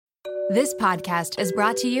This podcast is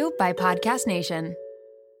brought to you by Podcast Nation.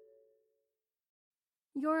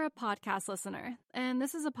 You're a podcast listener, and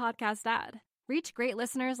this is a podcast ad. Reach great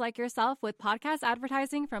listeners like yourself with podcast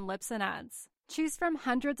advertising from Libsyn Ads. Choose from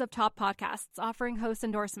hundreds of top podcasts offering host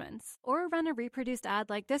endorsements, or run a reproduced ad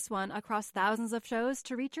like this one across thousands of shows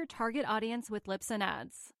to reach your target audience with Libsyn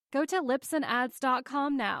Ads. Go to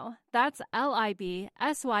libsynads.com now. That's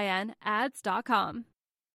LIBSYN ads.com.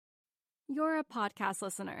 You're a podcast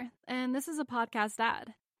listener, and this is a podcast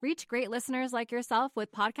ad. Reach great listeners like yourself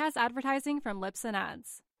with podcast advertising from Libsyn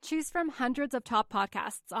Ads. Choose from hundreds of top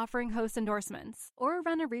podcasts offering host endorsements, or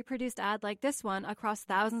run a reproduced ad like this one across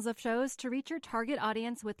thousands of shows to reach your target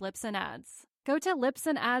audience with Libsyn Ads. Go to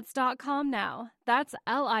libsynads.com now. That's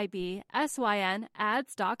LIBSYN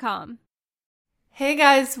ads.com. Hey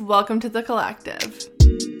guys, welcome to The Collective.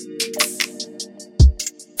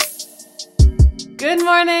 Good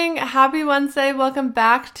morning, happy Wednesday, welcome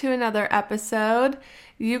back to another episode.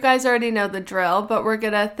 You guys already know the drill, but we're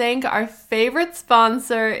going to thank our favorite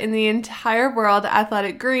sponsor in the entire world,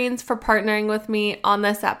 Athletic Greens, for partnering with me on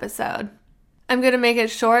this episode. I'm going to make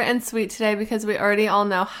it short and sweet today because we already all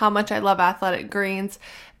know how much I love Athletic Greens.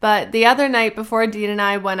 But the other night before Dean and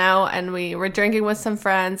I went out and we were drinking with some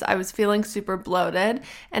friends, I was feeling super bloated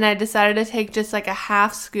and I decided to take just like a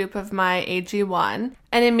half scoop of my AG1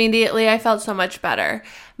 and immediately I felt so much better.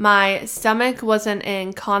 My stomach wasn't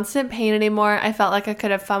in constant pain anymore. I felt like I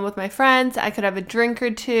could have fun with my friends, I could have a drink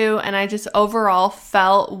or two, and I just overall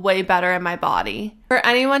felt way better in my body. For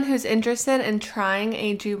anyone who's interested in trying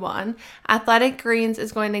AG1, Athletic Greens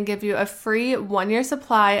is going to give you a free 1-year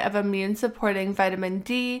supply of immune-supporting vitamin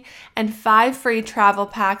D and 5 free travel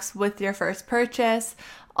packs with your first purchase.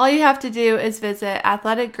 All you have to do is visit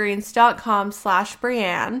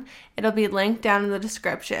athleticgreens.com/Brianne. It'll be linked down in the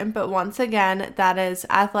description, but once again, that is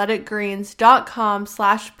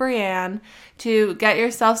athleticgreens.com/Brianne to get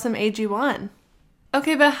yourself some AG1.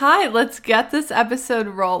 Okay, but hi, let's get this episode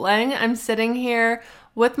rolling. I'm sitting here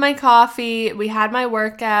with my coffee. We had my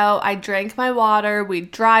workout. I drank my water. We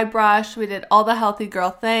dry brushed. We did all the healthy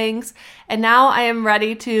girl things. And now I am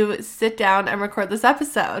ready to sit down and record this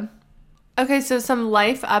episode. Okay, so some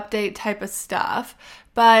life update type of stuff.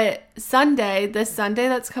 But this Sunday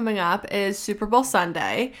that's coming up is Super Bowl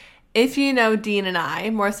Sunday. If you know Dean and I,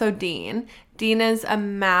 more so Dean is a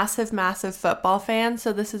massive, massive football fan,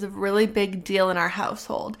 so this is a really big deal in our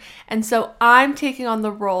household. And so I'm taking on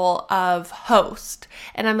the role of host,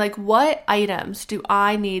 and I'm like, what items do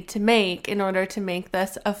I need to make in order to make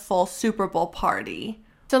this a full Super Bowl party?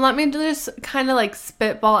 So let me just kind of like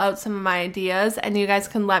spitball out some of my ideas and you guys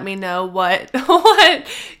can let me know what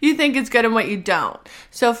you think is good and what you don't.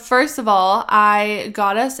 So first of all, I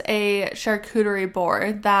got us a charcuterie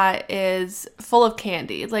board that is full of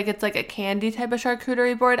candy. Like it's like a candy type of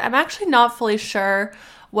charcuterie board. I'm actually not fully sure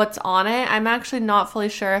what's on it. I'm actually not fully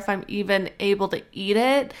sure if I'm even able to eat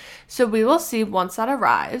it. So we will see once that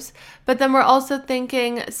arrives. But then we're also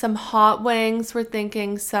thinking some hot wings. We're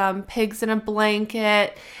thinking some pigs in a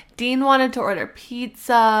blanket. Dean wanted to order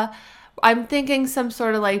pizza. I'm thinking some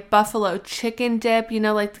sort of like buffalo chicken dip, you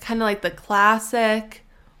know, like kind of like the classic.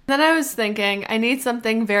 Then I was thinking I need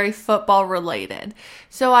something very football related.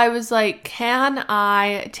 So I was like, can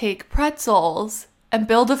I take pretzels and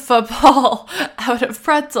build a football out of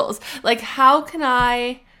pretzels? Like, how can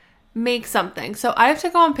I make something? So I have to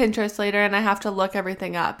go on Pinterest later and I have to look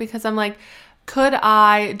everything up because I'm like, could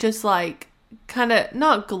I just like kind of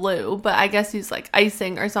not glue, but I guess use like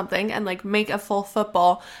icing or something and like make a full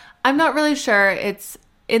football? I'm not really sure. It's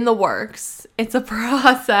in the works. It's a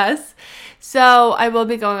process. So I will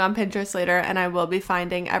be going on Pinterest later and I will be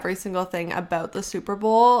finding every single thing about the Super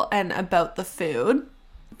Bowl and about the food.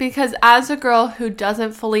 Because as a girl who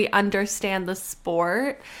doesn't fully understand the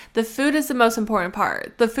sport, the food is the most important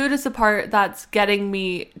part. The food is the part that's getting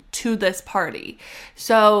me to this party.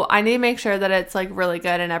 So I need to make sure that it's like really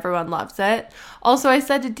good and everyone loves it. Also, I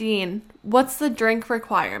said to Dean, what's the drink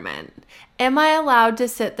requirement? Am I allowed to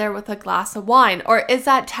sit there with a glass of wine? Or is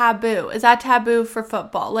that taboo? Is that taboo for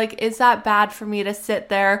football? Like, is that bad for me to sit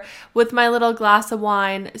there with my little glass of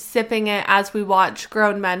wine, sipping it as we watch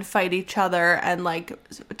grown men fight each other and like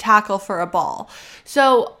tackle for a ball?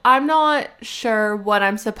 So I'm not sure what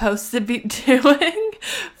I'm supposed to be doing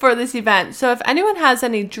for this event. So if anyone has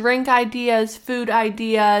any drink ideas, food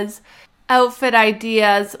ideas, outfit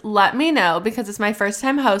ideas, let me know because it's my first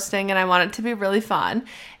time hosting and I want it to be really fun.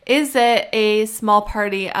 Is it a small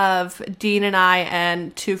party of Dean and I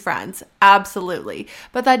and 2 friends? Absolutely.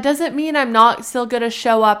 But that doesn't mean I'm not still going to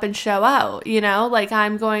show up and show out, you know? Like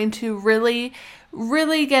I'm going to really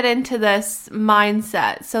get into this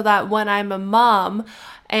mindset so that when I'm a mom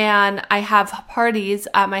and I have parties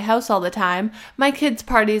at my house all the time, my kids'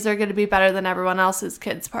 parties are going to be better than everyone else's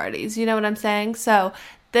kids' parties. You know what I'm saying? So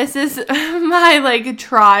this is my like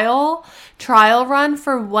trial run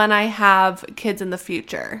for when I have kids in the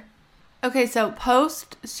future. Okay, so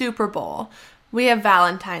post Super Bowl, we have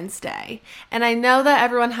Valentine's Day. And I know that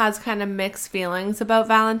everyone has kind of mixed feelings about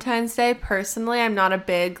Valentine's Day. Personally, I'm not a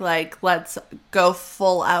big, like, let's go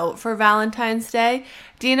full out for Valentine's Day.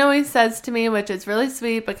 Dean always says to me, which is really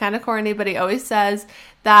sweet but kind of corny, but he always says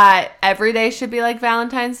that every day should be like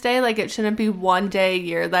Valentine's Day. Like, it shouldn't be one day a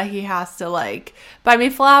year that he has to, like, buy me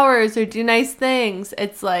flowers or do nice things.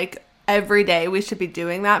 It's like every day we should be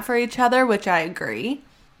doing that for each other, which I agree.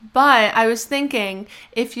 But I was thinking,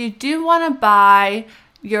 if you do want to buy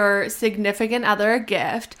your significant other a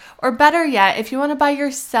gift, or better yet, if you want to buy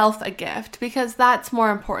yourself a gift, because that's more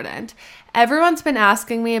important. Everyone's been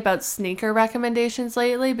asking me about sneaker recommendations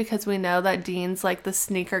lately because we know that Dean's like the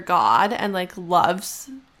sneaker god and like loves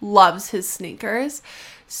his sneakers.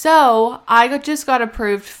 So I just got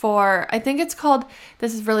approved for, I think it's called,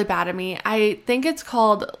 this is really bad of me, I think it's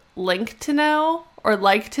called Link to Know. Or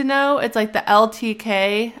Like to Know. It's like the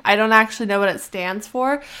LTK. I don't actually know what it stands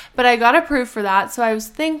for, but I got approved for that. So I was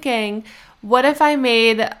thinking, what if I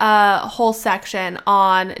made a whole section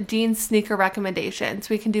on Dean's sneaker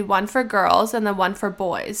recommendations? We can do one for girls and then one for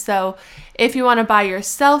boys. So if you want to buy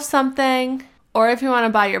yourself something, or if you want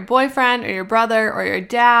to buy your boyfriend or your brother or your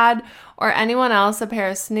dad or anyone else a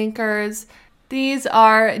pair of sneakers, these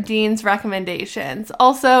are Dean's recommendations.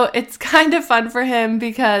 Also, it's kind of fun for him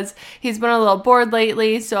because he's been a little bored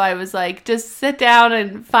lately, so I was like, just sit down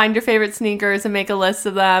and find your favorite sneakers and make a list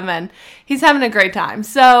of them, and he's having a great time.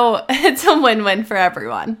 So it's a win-win for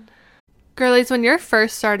everyone. Girlies, when you're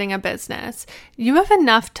first starting a business, you have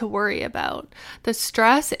enough to worry about. The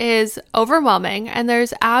stress is overwhelming, and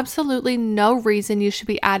there's absolutely no reason you should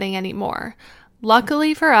be adding any more.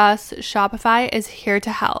 Luckily for us, Shopify is here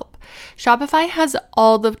to help. Shopify has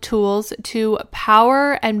all the tools to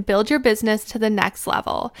power and build your business to the next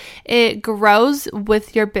level. It grows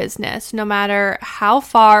with your business, no matter how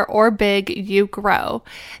far or big you grow.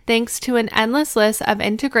 Thanks to an endless list of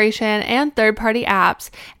integration and third-party apps,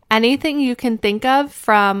 anything you can think of,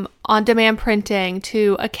 from on-demand printing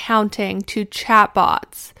to accounting to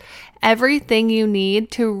chatbots, everything you need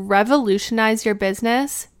to revolutionize your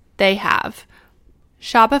business, they have.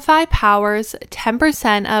 Shopify powers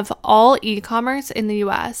 10% of all e-commerce in the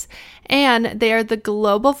US, and they are the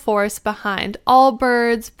global force behind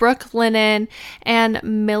Allbirds, Brooklinen, and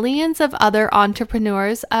millions of other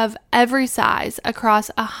entrepreneurs of every size across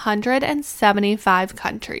 175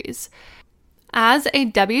 countries. As a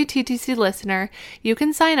WTTC listener, you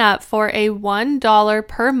can sign up for a $1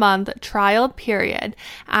 per month trial period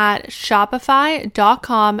at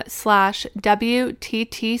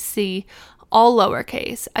shopify.com/WTTC, all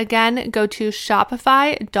lowercase. Again, go to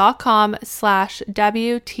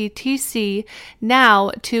shopify.com/WTTC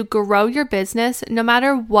now to grow your business no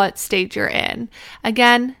matter what stage you're in.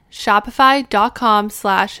 Again,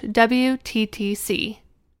 shopify.com/WTTC.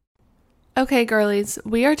 Okay, girlies,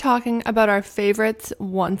 we are talking about our favorites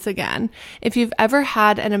once again. If you've ever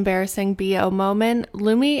had an embarrassing BO moment,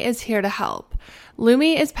 Lume is here to help. Lume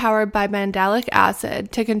is powered by mandelic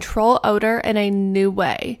acid to control odor in a new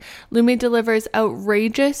way. Lume delivers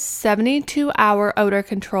outrageous 72-hour odor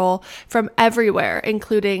control from everywhere,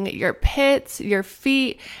 including your pits, your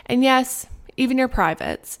feet, and yes, even your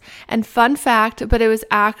privates. And fun fact, but it was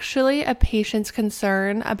actually a patient's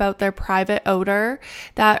concern about their private odor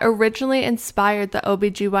that originally inspired the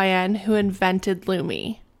OBGYN who invented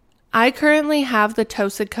Lume. I currently have the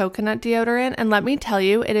toasted coconut deodorant, and let me tell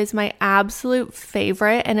you, it is my absolute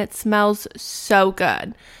favorite and it smells so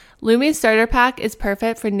good. Lume Starter Pack is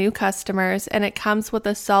perfect for new customers, and it comes with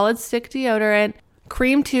a solid stick deodorant,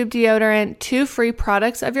 cream tube deodorant, 2 free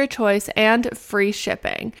products of your choice, and free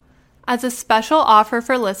shipping. As a special offer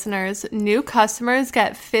for listeners, new customers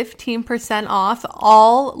get 15% off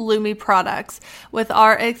all Lume products with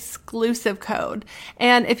our exclusive code.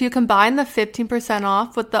 And if you combine the 15%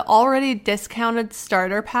 off with the already discounted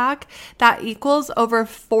starter pack, that equals over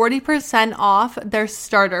 40% off their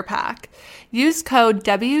starter pack. Use code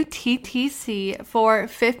WTTC for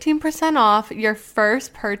 15% off your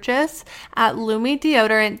first purchase at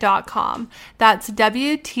lumedeodorant.com. That's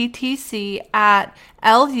WTTC at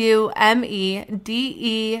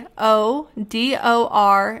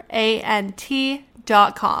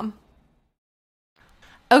LumeDeodorant.com.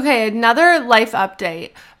 Okay, another life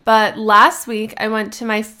update. But last week I went to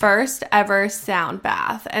my first ever sound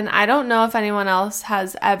bath, and I don't know if anyone else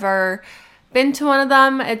has ever been to one of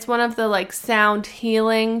them. It's one of the like sound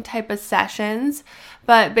healing type of sessions,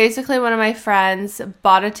 But basically one of my friends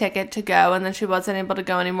bought a ticket to go, and then she wasn't able to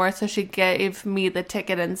go anymore, so she gave me the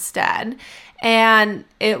ticket instead. And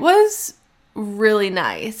it was really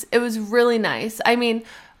nice. It was really nice. I mean,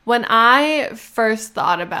 when I first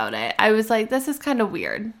thought about it, I was like, this is kind of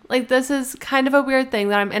weird. Like, this is kind of a weird thing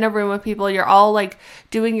that I'm in a room with people. You're all like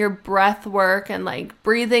doing your breath work and like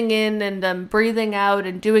breathing in and then breathing out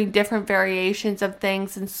and doing different variations of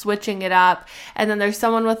things and switching it up. And then there's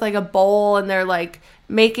someone with like a bowl and they're like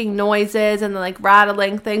making noises and then like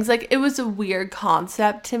rattling things. Like, it was a weird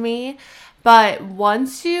concept to me. But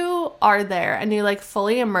once you are there and you like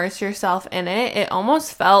fully immerse yourself in it, it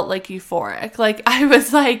almost felt like euphoric. Like, I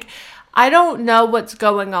was like, I don't know what's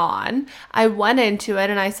going on. I went into it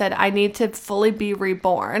and I said, I need to fully be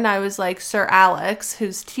reborn. I was like, Sir Alex,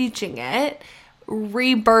 who's teaching it,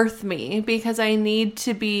 rebirth me, because I need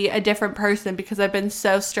to be a different person because I've been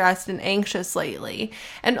so stressed and anxious lately.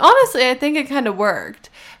 And honestly, I think it kind of worked.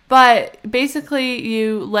 But basically,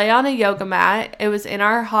 you lay on a yoga mat. It was in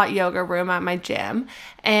our hot yoga room at my gym.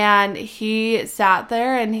 And he sat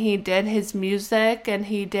there and he did his music and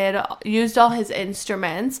he used all his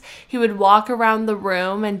instruments. He would walk around the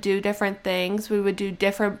room and do different things. We would do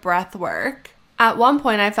different breath work. At one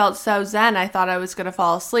point, I felt so zen, I thought I was going to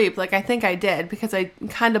fall asleep. Like, I think I did, because I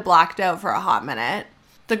kind of blacked out for a hot minute.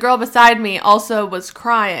 The girl beside me also was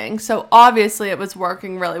crying, so obviously it was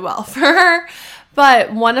working really well for her.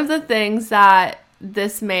 But one of the things that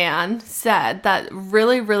this man said that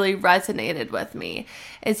really, really resonated with me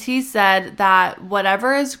is he said that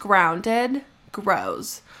whatever is grounded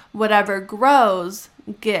grows. Whatever grows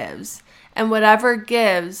gives. And whatever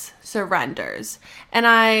gives surrenders. And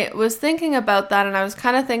I was thinking about that, and I was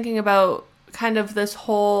kind of thinking about kind of this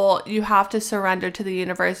whole, you have to surrender to the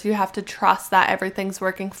universe. You have to trust that everything's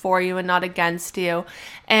working for you and not against you.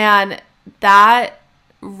 And that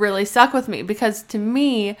really stuck with me, because to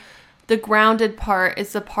me, the grounded part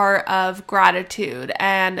is the part of gratitude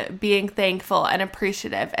and being thankful and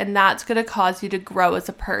appreciative. And that's going to cause you to grow as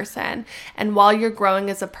a person. And while you're growing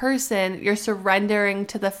as a person, you're surrendering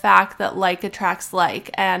to the fact that like attracts like.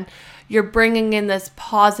 And you're bringing in this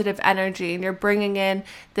positive energy and you're bringing in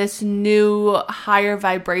this new higher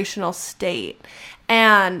vibrational state.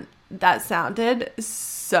 And that sounded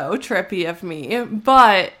so trippy of me,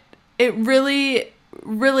 but it really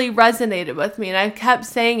resonated with me, and I kept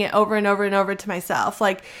saying it over and over and over to myself,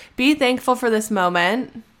 like, be thankful for this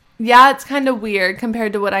moment. Yeah, it's kind of weird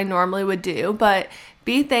compared to what I normally would do, but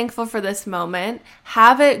be thankful for this moment,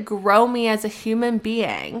 have it grow me as a human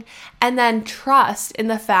being, and then trust in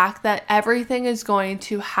the fact that everything is going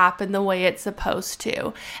to happen the way it's supposed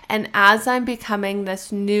to. And as I'm becoming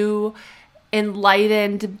this new,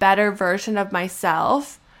 enlightened, better version of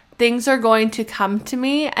myself, things are going to come to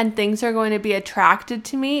me and things are going to be attracted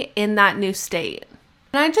to me in that new state.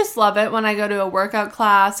 And I just love it when I go to a workout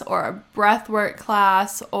class or a breathwork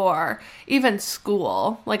class or even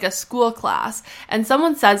school, like a school class, and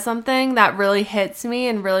someone says something that really hits me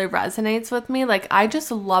and really resonates with me. Like, I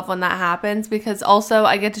just love when that happens, because also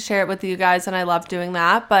I get to share it with you guys and I love doing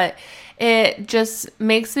that, but it just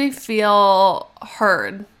makes me feel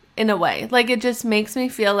heard in a way. Like, it just makes me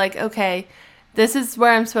feel like, okay, this is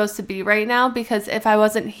where I'm supposed to be right now, because if I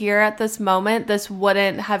wasn't here at this moment, this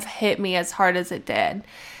wouldn't have hit me as hard as it did.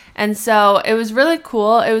 And so it was really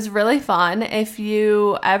cool. It was really fun. If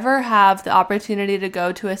you ever have the opportunity to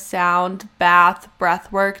go to a sound bath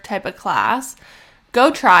breathwork type of class,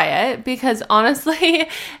 go try it, because honestly,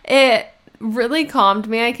 it really calmed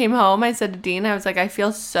me. I came home, I said to Dean, I was like, I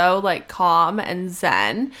feel so like calm and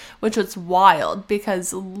zen, which was wild,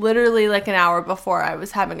 because literally like an hour before I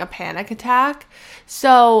was having a panic attack.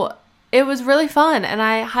 So it was really fun, and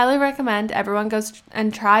I highly recommend everyone goes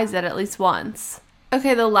and tries it at least once.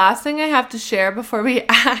 Okay, the last thing I have to share before we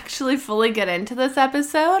actually fully get into this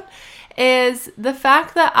episode is the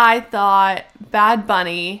fact that I thought Bad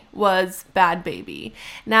Bunny was Bad Baby.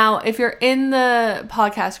 Now, if you're in the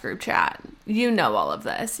podcast group chat, you know all of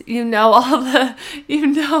this. You know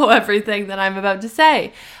everything that I'm about to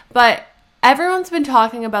say. But everyone's been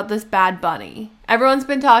talking about this Bad Bunny. Everyone's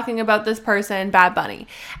been talking about this person, Bad Bunny.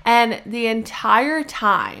 And the entire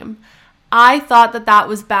time, I thought that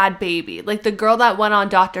was Bad Baby, like the girl that went on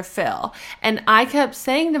Dr. Phil. And I kept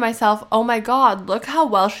saying to myself, oh my God, look how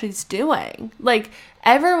well she's doing. Like,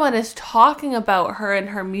 everyone is talking about her and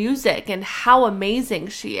her music and how amazing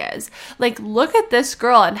she is. Like, look at this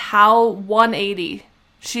girl and how 180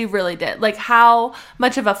 she really did. Like, how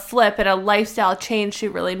much of a flip and a lifestyle change she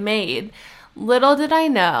really made. Little did I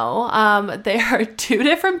know, they are two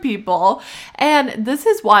different people. And this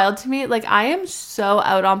is wild to me. Like, I am so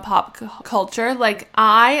out on pop culture. Like,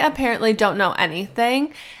 I apparently don't know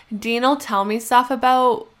anything. Dean will tell me stuff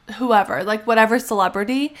about whoever, like whatever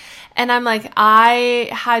celebrity. And I'm like, I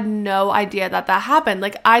had no idea that happened.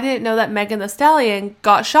 Like, I didn't know that Megan Thee Stallion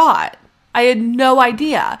got shot. I had no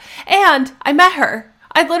idea. And I met her.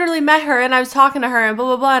 I literally met her and I was talking to her and blah,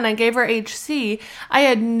 blah, blah, and I gave her HC. I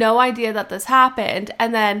had no idea that this happened.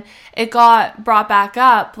 And then it got brought back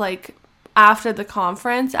up like after the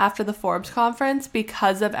conference, after the Forbes conference,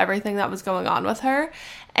 because of everything that was going on with her.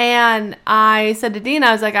 And I said to Dean,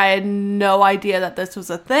 I was like, I had no idea that this was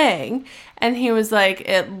a thing. And he was like,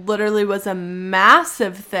 it literally was a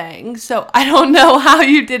massive thing. So I don't know how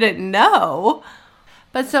you didn't know.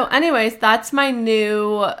 But so anyways, that's my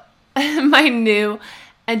new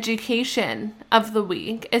education of the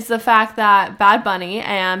week is the fact that Bad Bunny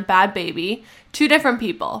and Bad Baby, two different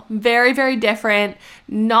people, very, very different,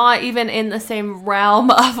 not even in the same realm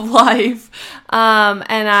of life.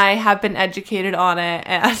 And I have been educated on it,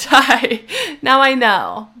 and now I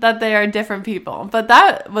know that they are different people. But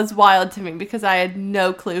that was wild to me because I had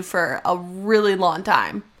no clue for a really long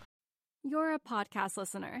time. You're a podcast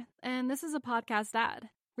listener, and this is a podcast ad.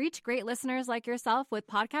 Reach great listeners like yourself with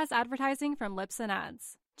podcast advertising from Libsyn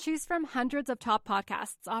Ads. Choose from hundreds of top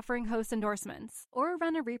podcasts offering host endorsements, or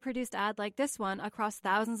run a reproduced ad like this one across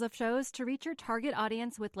thousands of shows to reach your target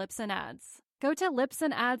audience with Libsyn Ads. Go to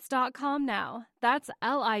libsynads.com now. That's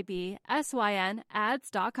LIBSYN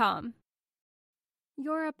ads.com.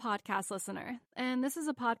 You're a podcast listener, and this is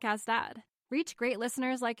a podcast ad. Reach great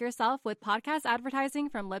listeners like yourself with podcast advertising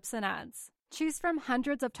from Libsyn Ads. Choose from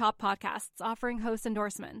hundreds of top podcasts offering host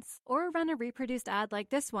endorsements, or run a reproduced ad like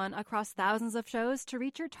this one across thousands of shows to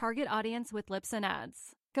reach your target audience with Libsyn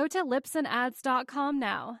Ads. Go to libsynads.com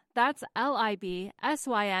now. That's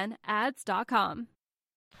LIBSYN ads.com.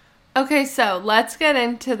 Okay, so let's get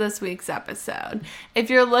into this week's episode. If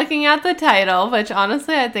you're looking at the title, which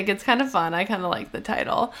honestly I think it's kind of fun, I kind of like the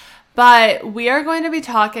title, but we are going to be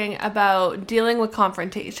talking about dealing with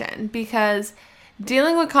confrontation, because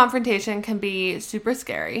dealing with confrontation can be super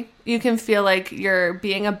scary. You can feel like you're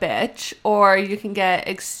being a bitch, or you can get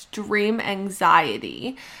extreme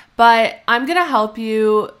anxiety. But I'm going to help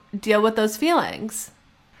you deal with those feelings.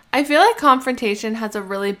 I feel like confrontation has a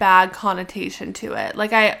really bad connotation to it.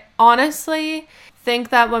 Like, I honestly think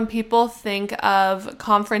that when people think of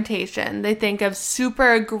confrontation, they think of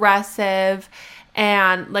super aggressive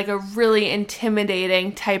and like a really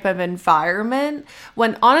intimidating type of environment,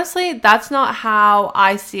 when honestly, that's not how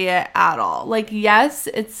I see it at all. Like, yes,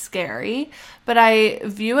 it's scary, but I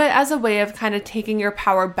view it as a way of kind of taking your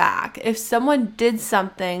power back. If someone did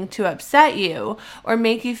something to upset you or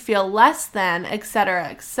make you feel less than,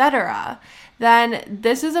 etc., then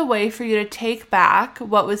this is a way for you to take back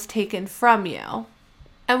what was taken from you.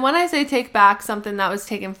 And when I say take back something that was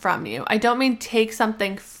taken from you, I don't mean take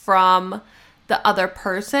something from the other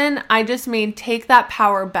person. I just mean take that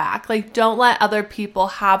power back. Like, don't let other people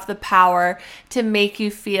have the power to make you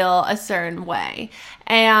feel a certain way.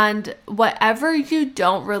 And whatever you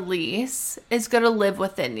don't release is going to live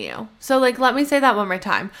within you. So, like, let me say that one more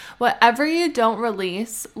time. Whatever you don't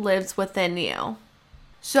release lives within you.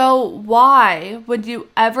 So why would you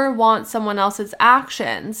ever want someone else's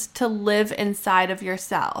actions to live inside of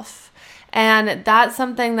yourself? And that's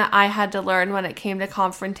something that I had to learn when it came to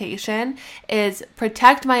confrontation, is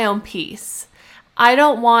protect my own peace. I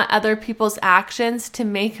don't want other people's actions to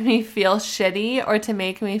make me feel shitty or to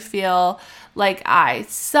make me feel like I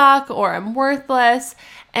suck or I'm worthless.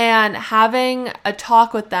 And having a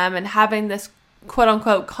talk with them and having this quote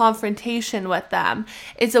unquote confrontation with them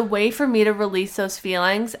is a way for me to release those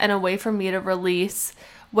feelings and a way for me to release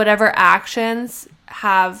whatever actions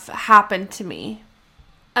have happened to me.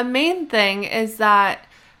 A main thing is that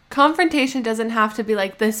confrontation doesn't have to be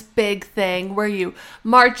like this big thing where you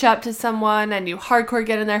march up to someone and you hardcore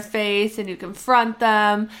get in their face and you confront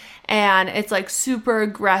them and it's like super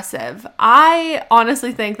aggressive. I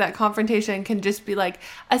honestly think that confrontation can just be like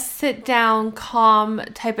a sit down, calm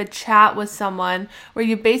type of chat with someone where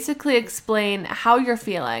you basically explain how you're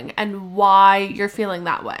feeling and why you're feeling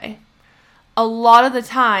that way. A lot of the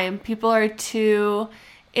time, people are too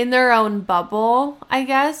in their own bubble, I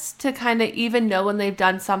guess, to kind of even know when they've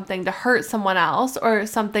done something to hurt someone else or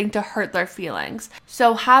something to hurt their feelings.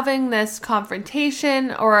 So having this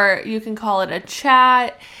confrontation, or you can call it a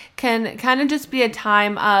chat, can kind of just be a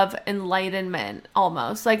time of enlightenment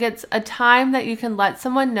almost. Like, it's a time that you can let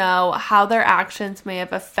someone know how their actions may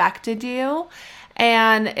have affected you,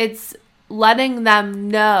 and it's letting them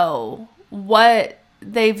know what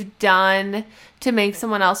they've done to make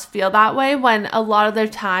someone else feel that way, when a lot of their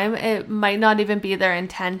time it might not even be their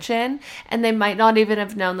intention, and they might not even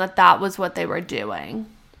have known that that was what they were doing.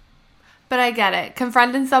 But I get it.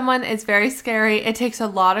 Confronting someone is very scary. It takes a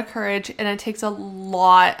lot of courage, and it takes a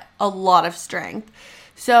lot of strength.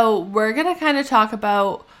 So we're going to kind of talk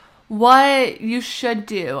about what you should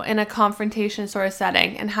do in a confrontation sort of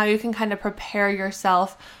setting, and how you can kind of prepare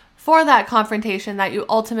yourself for that confrontation that you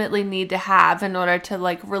ultimately need to have in order to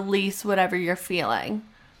release whatever you're feeling.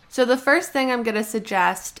 So the first thing I'm going to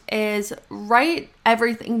suggest is write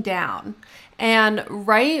everything down. And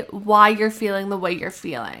write why you're feeling the way you're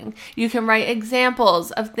feeling. You can write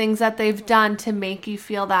examples of things that they've done to make you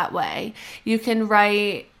feel that way. You can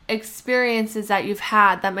write experiences that you've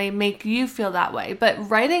had that may make you feel that way.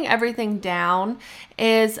 But writing everything down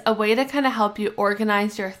is a way to kind of help you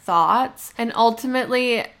organize your thoughts, and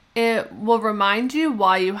ultimately it will remind you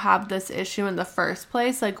why you have this issue in the first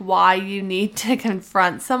place, why you need to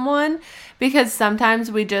confront someone, because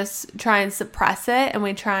sometimes we just try and suppress it and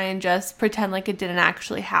we try and just pretend like it didn't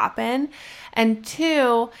actually happen. And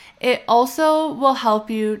two, it also will help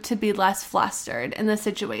you to be less flustered in the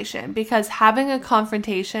situation, because having a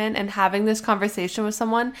confrontation and having this conversation with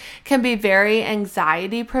someone can be very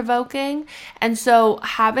anxiety provoking. And so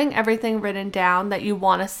having everything written down that you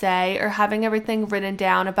want to say, or having everything written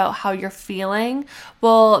down about how you're feeling,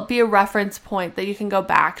 will be a reference point that you can go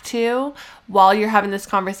back to while you're having this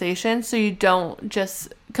conversation, so you don't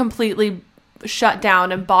just completely shut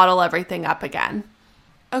down and bottle everything up again.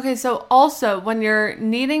 Okay, so also when you're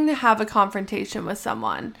needing to have a confrontation with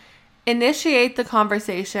someone, initiate the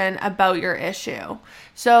conversation about your issue.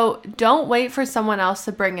 So don't wait for someone else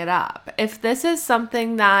to bring it up. If this is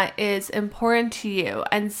something that is important to you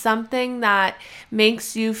and something that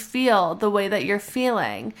makes you feel the way that you're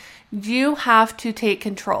feeling, you have to take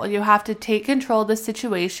control. You have to take control of the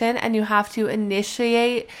situation, and you have to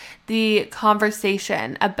initiate the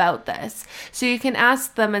conversation about this. So you can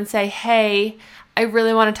ask them and say, hey, I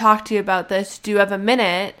really want to talk to you about this. Do you have a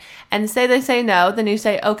minute? And say they say no, then you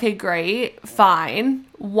say, okay, great, fine.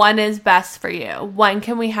 When is best for you? When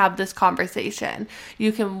can we have this conversation?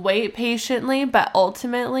 You can wait patiently, but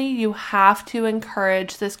ultimately you have to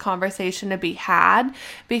encourage this conversation to be had,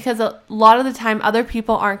 because a lot of the time other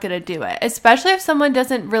people aren't going to do it, especially if someone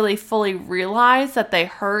doesn't really fully realize that they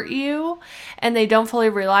hurt you and they don't fully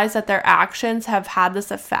realize that their actions have had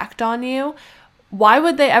this effect on you. Why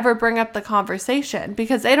would they ever bring up the conversation?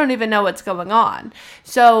 Because they don't even know what's going on.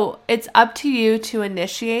 So it's up to you to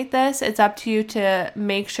initiate this. It's up to you to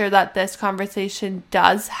make sure that this conversation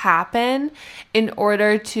does happen in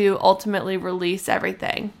order to ultimately release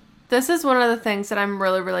everything. This is one of the things that I'm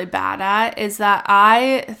really, really bad at, is that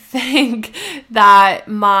I think that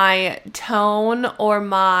my tone or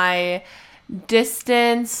my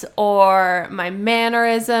distance or my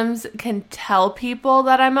mannerisms can tell people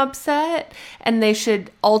that I'm upset, and they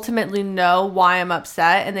should ultimately know why I'm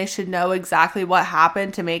upset, and they should know exactly what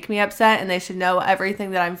happened to make me upset, and they should know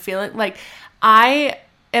everything that I'm feeling. I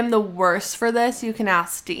am the worst for this. You can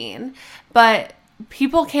ask Dean, but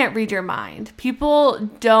people can't read your mind. People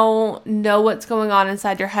don't know what's going on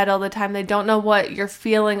inside your head all the time. They don't know what you're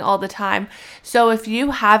feeling all the time. So if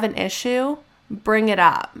you have an issue, bring it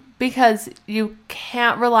up, because you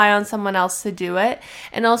can't rely on someone else to do it.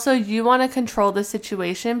 And also you want to control the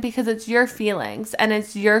situation, because it's your feelings and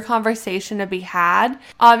it's your conversation to be had.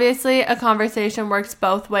 Obviously, a conversation works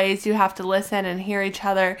both ways. You have to listen and hear each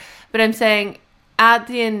other. But I'm saying at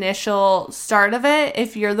the initial start of it,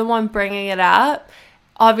 if you're the one bringing it up,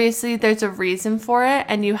 obviously there's a reason for it,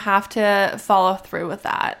 and you have to follow through with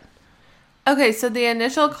that. Okay, so the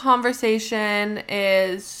initial conversation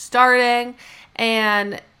is starting,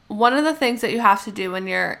 and one of the things that you have to do when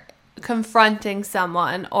you're confronting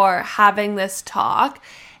someone or having this talk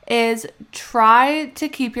is try to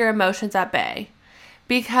keep your emotions at bay,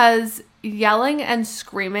 because yelling and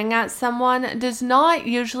screaming at someone does not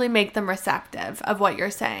usually make them receptive of what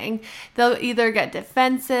you're saying. They'll either get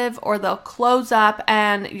defensive or they'll close up,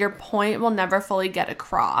 and your point will never fully get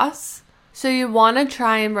across. So you want to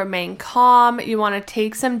try and remain calm. You want to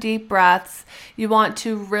take some deep breaths. You want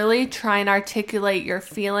to really try and articulate your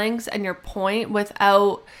feelings and your point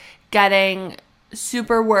without getting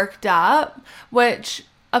super worked up, which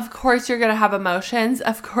of course you're going to have emotions.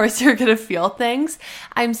 Of course you're going to feel things.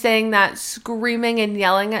 I'm saying that screaming and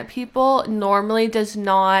yelling at people normally does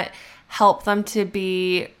not help them to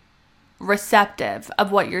be receptive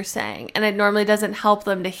of what you're saying, and it normally doesn't help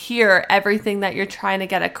them to hear everything that you're trying to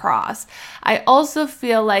get across. I also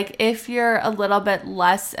feel like if you're a little bit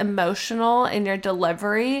less emotional in your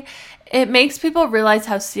delivery, it makes people realize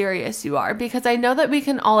how serious you are, because I know that we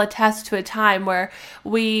can all attest to a time where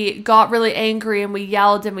we got really angry and we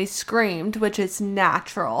yelled and we screamed, which is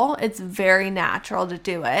natural. It's very natural to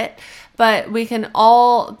do it. But we can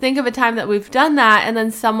all think of a time that we've done that, and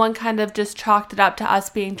then someone kind of just chalked it up to us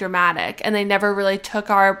being dramatic, and they never really took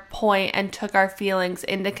our point and took our feelings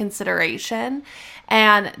into consideration.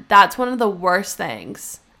 And that's one of the worst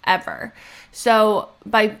things ever. So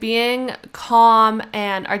by being calm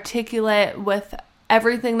and articulate with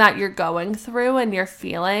everything that you're going through and you're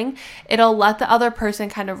feeling, it'll let the other person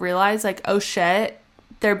kind of realize like, oh shit,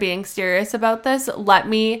 they're being serious about this. Let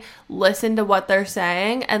me listen to what they're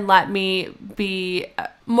saying and let me be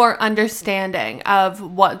more understanding of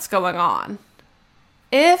what's going on.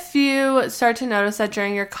 If you start to notice that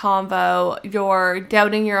during your convo, you're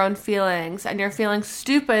doubting your own feelings and you're feeling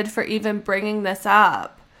stupid for even bringing this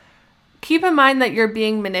up, keep in mind that you're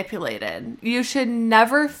being manipulated. You should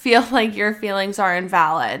never feel like your feelings are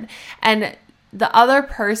invalid. And the other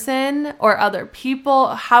person or other people,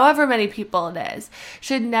 however many people it is,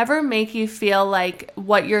 should never make you feel like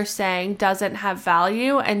what you're saying doesn't have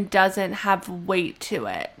value and doesn't have weight to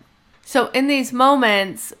it. So in these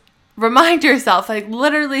moments, remind yourself, like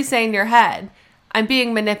literally say in your head, I'm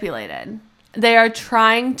being manipulated. They are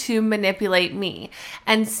trying to manipulate me,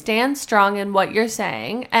 and stand strong in what you're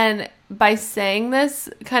saying. And by saying this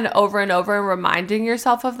kind of over and over and reminding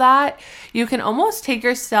yourself of that, you can almost take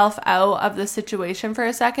yourself out of the situation for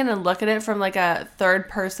a second and look at it from like a third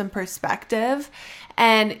person perspective.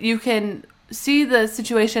 And you can see the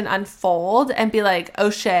situation unfold and be like, oh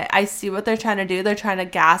shit, I see what they're trying to do. They're trying to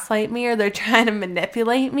gaslight me, or they're trying to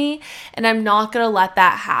manipulate me, and I'm not going to let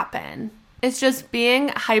that happen. It's just being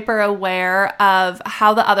hyper aware of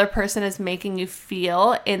how the other person is making you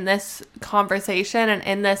feel in this conversation and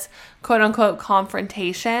in this quote unquote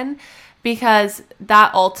confrontation, because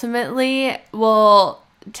that ultimately will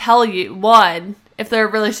tell you, one, if they're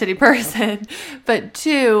a really shitty person, but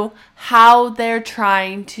two, how they're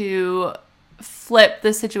trying to flip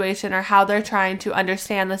the situation, or how they're trying to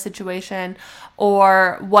understand the situation,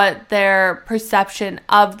 or what their perception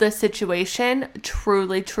of the situation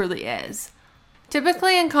truly is.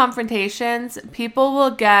 Typically in confrontations, people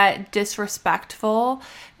will get disrespectful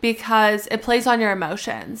because it plays on your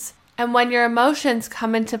emotions. And when your emotions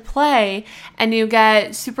come into play and you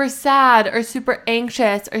get super sad or super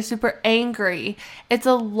anxious or super angry, it's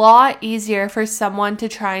a lot easier for someone to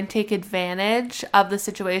try and take advantage of the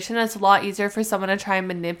situation. It's a lot easier for someone to try and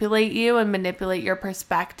manipulate you and manipulate your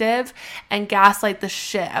perspective and gaslight the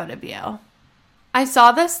shit out of you. I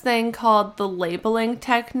saw this thing called the labeling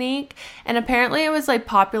technique, and apparently it was like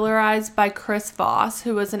popularized by Chris Voss,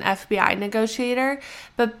 who was an FBI negotiator.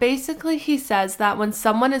 But basically he says that when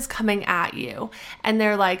someone is coming at you and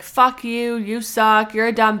they're like, fuck you, you suck, you're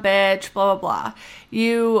a dumb bitch, blah, blah, blah,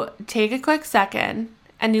 you take a quick second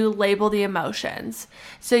and you label the emotions.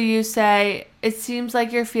 So you say, it seems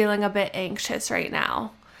like you're feeling a bit anxious right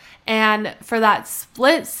now. And for that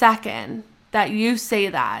split second that you say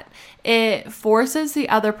that, it forces the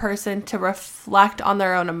other person to reflect on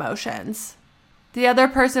their own emotions. The other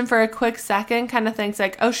person for a quick second kind of thinks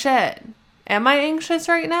like, oh shit, am I anxious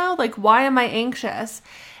right now? Like, why am I anxious?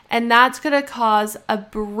 And that's going to cause a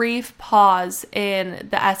brief pause in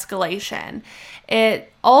the escalation.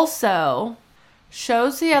 It also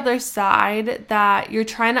shows the other side that you're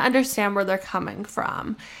trying to understand where they're coming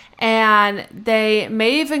from. And they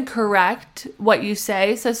may even correct what you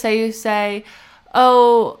say. So say you say,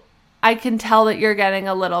 oh, I can tell that you're getting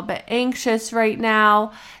a little bit anxious right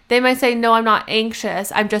now. They might say, no, I'm not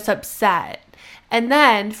anxious. I'm just upset. And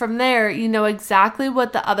then from there, you know exactly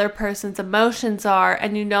what the other person's emotions are,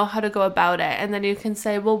 and you know how to go about it. And then you can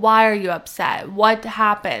say, well, why are you upset? What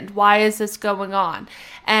happened? Why is this going on?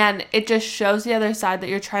 And it just shows the other side that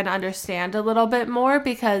you're trying to understand a little bit more,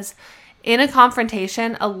 because in a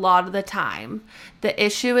confrontation, a lot of the time, the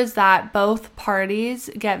issue is that both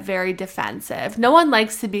parties get very defensive. No one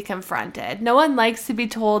likes to be confronted. No one likes to be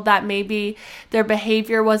told that maybe their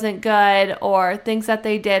behavior wasn't good or things that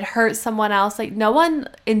they did hurt someone else. Like, no one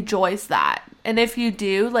enjoys that. And if you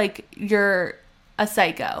do, like, you're a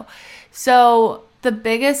psycho. So the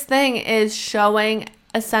biggest thing is showing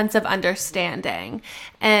a sense of understanding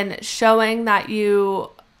and showing that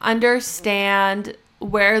you understand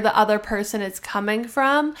where the other person is coming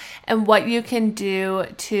from and what you can do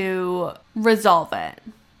to resolve it.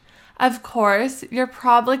 Of course, you're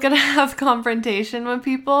probably going to have confrontation with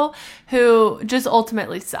people who just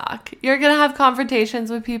ultimately suck. You're going to have confrontations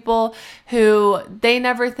with people who they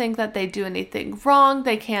never think that they do anything wrong.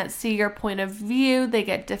 They can't see your point of view. They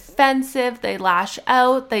get defensive. They lash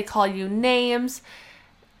out. They call you names.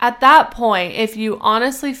 At that point, if you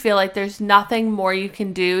honestly feel like there's nothing more you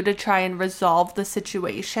can do to try and resolve the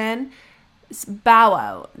situation, bow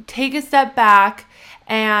out, take a step back,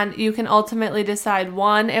 and you can ultimately decide,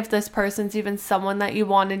 one, if this person's even someone that you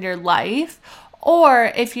want in your life,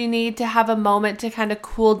 or if you need to have a moment to kind of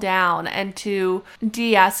cool down and to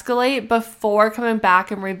de-escalate before coming back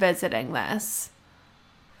and revisiting this.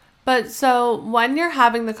 But so when you're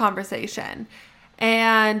having the conversation,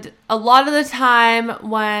 and a lot of the time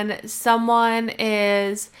when someone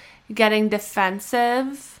is getting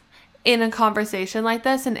defensive in a conversation like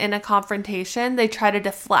this and in a confrontation, they try to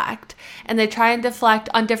deflect, and they try and deflect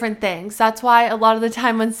on different things. That's why a lot of the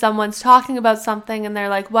time when someone's talking about something and they're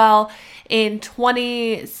like, well, in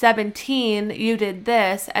 2017, you did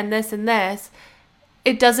this and this and this,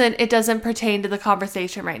 it doesn't pertain to the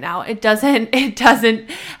conversation right now. It doesn't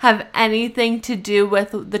have anything to do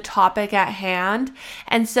with the topic at hand.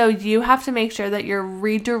 And so you have to make sure that you're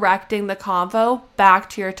redirecting the convo back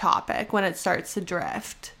to your topic when it starts to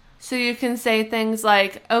drift. So you can say things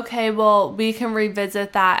like, okay, well, we can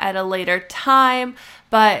revisit that at a later time,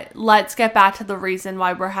 but let's get back to the reason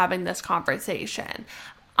why we're having this conversation.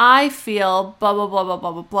 I feel blah, blah, blah, blah,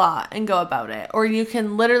 blah, blah, blah, and go about it. Or you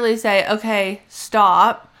can literally say, okay,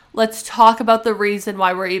 stop. Let's talk about the reason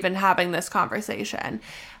why we're even having this conversation.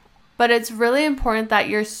 But it's really important that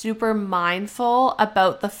you're super mindful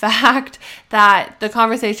about the fact that the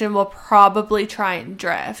conversation will probably try and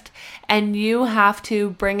drift. And you have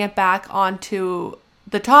to bring it back onto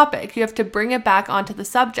the topic. You have to bring it back onto the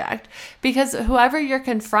subject, because whoever you're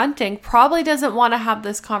confronting probably doesn't want to have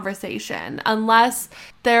this conversation unless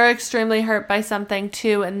they're extremely hurt by something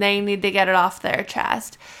too and they need to get it off their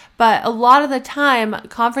chest. But a lot of the time,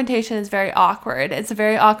 confrontation is very awkward. It's a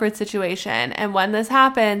very awkward situation. And when this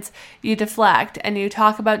happens, you deflect and you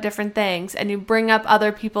talk about different things and you bring up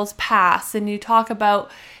other people's past and you talk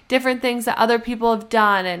about different things that other people have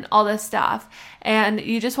done and all this stuff. And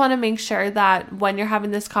you just want to make sure that when you're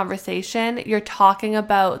having this conversation, you're talking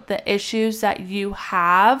about the issues that you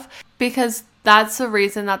have, because that's the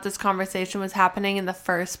reason that this conversation was happening in the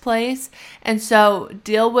first place. And so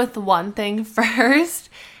deal with one thing first,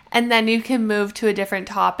 and then you can move to a different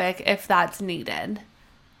topic if that's needed.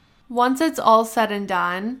 Once it's all said and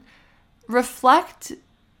done, reflect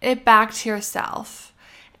it back to yourself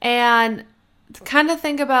and kind of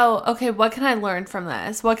think about, okay, what can I learn from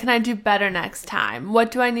this? What can I do better next time? What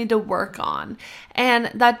do I need to work on? And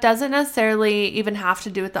that doesn't necessarily even have to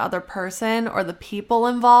do with the other person or the people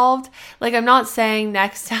involved. Like, I'm not saying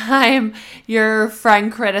next time your friend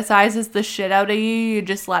criticizes the shit out of you, you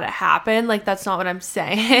just let it happen. Like, that's not what I'm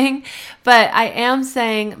saying. But I am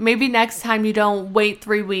saying maybe next time you don't wait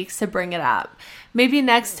 3 weeks to bring it up. Maybe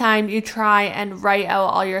next time you try and write out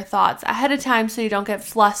all your thoughts ahead of time so you don't get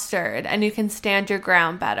flustered and you can stand your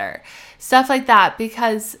ground better. Stuff like that,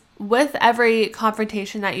 because with every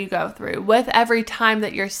confrontation that you go through, with every time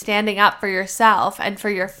that you're standing up for yourself and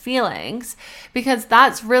for your feelings, because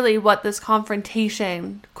that's really what this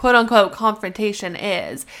confrontation, quote unquote confrontation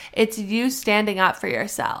is. It's you standing up for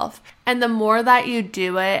yourself. And the more that you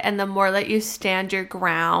do it and the more that you stand your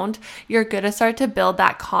ground, you're going to start to build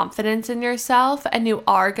that confidence in yourself, and you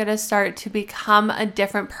are going to start to become a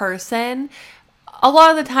different person. A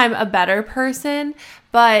lot of the time, a better person,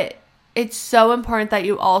 but it's so important that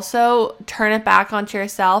you also turn it back onto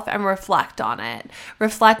yourself and reflect on it.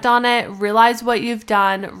 Reflect on it, realize what you've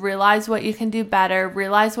done, realize what you can do better,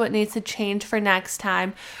 realize what needs to change for next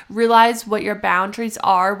time, realize what your boundaries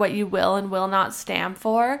are, what you will and will not stand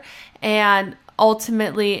for, and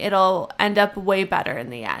ultimately it'll end up way better in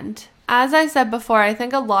the end. As I said before, I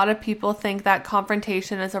think a lot of people think that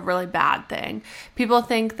confrontation is a really bad thing. People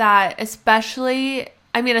think that, especially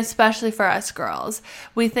for us girls,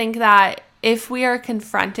 we think that if we are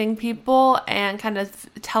confronting people and kind of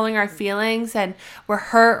telling our feelings and we're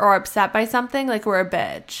hurt or upset by something, like we're a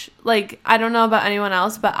bitch. Like, I don't know about anyone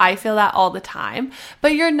else, but I feel that all the time.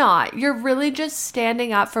 But you're not. You're really just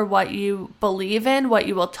standing up for what you believe in, what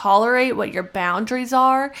you will tolerate, what your boundaries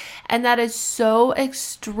are. And that is so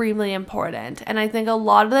extremely important. And I think a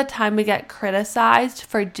lot of the time we get criticized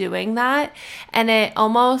for doing that. And it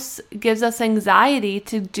almost gives us anxiety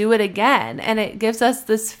to do it again. And it gives us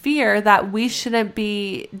this fear that we shouldn't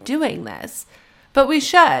be doing this. But we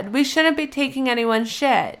should. We shouldn't be taking anyone's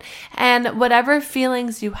shit. And whatever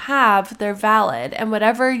feelings you have, they're valid. And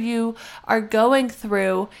whatever you are going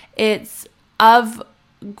through, it's of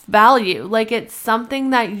value. Like, it's something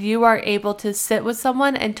that you are able to sit with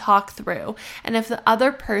someone and talk through. And if the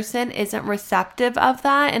other person isn't receptive of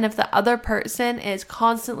that, and if the other person is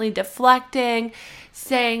constantly deflecting,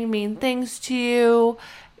 saying mean things to you,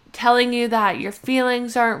 telling you that your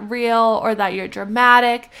feelings aren't real or that you're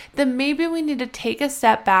dramatic, then maybe we need to take a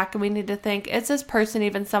step back and we need to think, is this person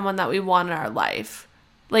even someone that we want in our life?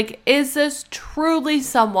 Like, is this truly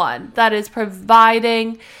someone that is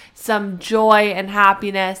providing some joy and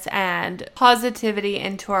happiness and positivity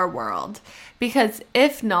into our world? Because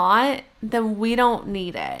if not, then we don't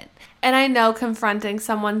need it. And I know confronting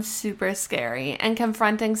someone's super scary, and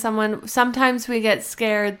confronting someone, sometimes we get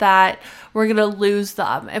scared that we're going to lose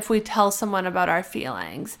them if we tell someone about our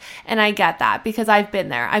feelings. And I get that because I've been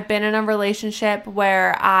there. I've been in a relationship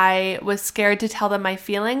where I was scared to tell them my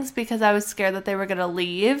feelings because I was scared that they were going to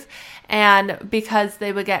leave, and because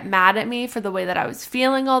they would get mad at me for the way that I was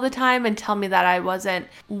feeling all the time and tell me that I wasn't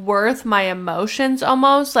worth my emotions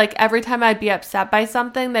almost. Like every time I'd be upset by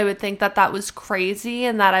something, they would think that that was crazy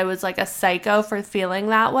and that I was like a psycho for feeling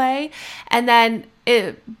that way. And then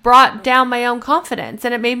it brought down my own confidence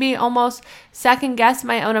and it made me almost second guess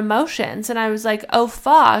my own emotions. And I was like, oh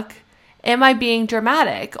fuck, am I being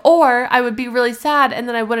dramatic? Or I would be really sad and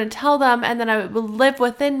then I wouldn't tell them, and then I would live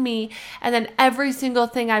within me, and then every single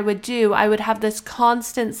thing I would do, I would have this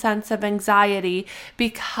constant sense of anxiety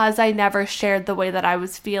because I never shared the way that I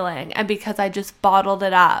was feeling and because I just bottled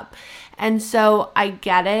it up. And so I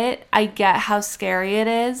get it. I get how scary it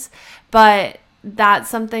is, but that's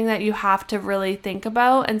something that you have to really think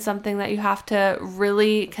about and something that you have to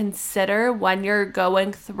really consider when you're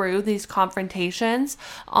going through these confrontations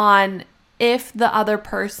on if the other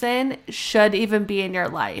person should even be in your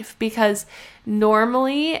life. Because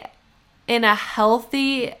normally in a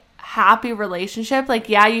healthy, happy relationship, like,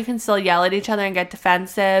 yeah, you can still yell at each other and get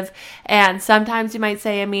defensive, and sometimes you might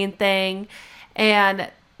say a mean thing, and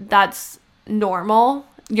that's normal.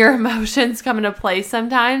 Your emotions come into play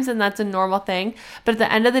sometimes, and that's a normal thing. But at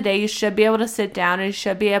the end of the day, you should be able to sit down and you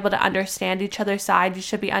should be able to understand each other's side. You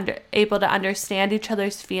should be able to understand each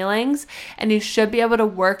other's feelings, and you should be able to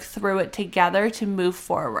work through it together to move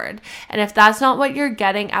forward. And if that's not what you're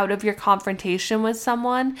getting out of your confrontation with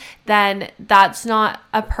someone, then that's not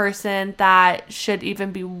a person that should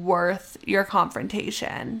even be worth your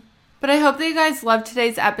confrontation. But I hope that you guys loved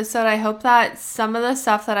today's episode. I hope that some of the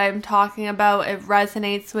stuff that I'm talking about, it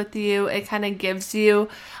resonates with you. It kind of gives you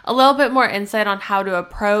a little bit more insight on how to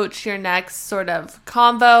approach your next sort of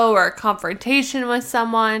convo or confrontation with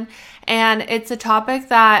someone. And it's a topic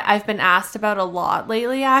that I've been asked about a lot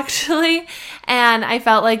lately, actually. And I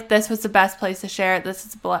felt like this was the best place to share it. This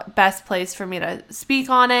is the best place for me to speak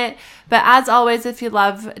on it. But as always, if you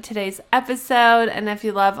love today's episode and if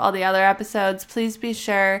you love all the other episodes, please be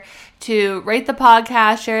sure to rate the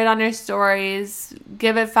podcast, share it on your stories,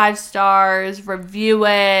 give it 5 stars, review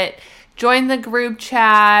it. Join the group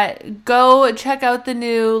chat. Go check out the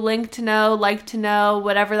new Link to Know, Like to Know,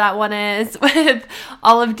 whatever that one is, with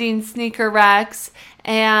Olive Dean Sneaker Rex.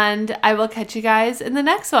 And I will catch you guys in the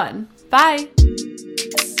next one. Bye.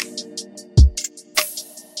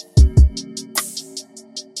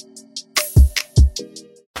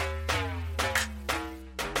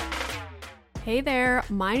 Hey there,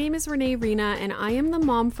 my name is Renee Rena and I am the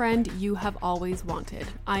mom friend you have always wanted.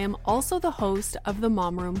 I am also the host of the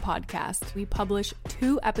Mom Room podcast. We publish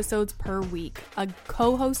 2 episodes per week, a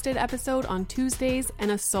co-hosted episode on Tuesdays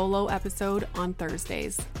and a solo episode on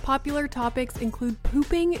Thursdays. Popular topics include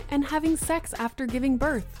pooping and having sex after giving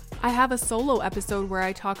birth. I have a solo episode where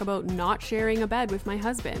I talk about not sharing a bed with my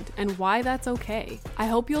husband and why that's okay. I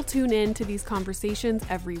hope you'll tune in to these conversations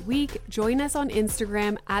every week. Join us on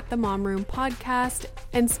Instagram at the Mom Room Podcast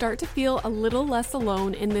and start to feel a little less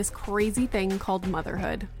alone in this crazy thing called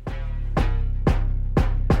motherhood.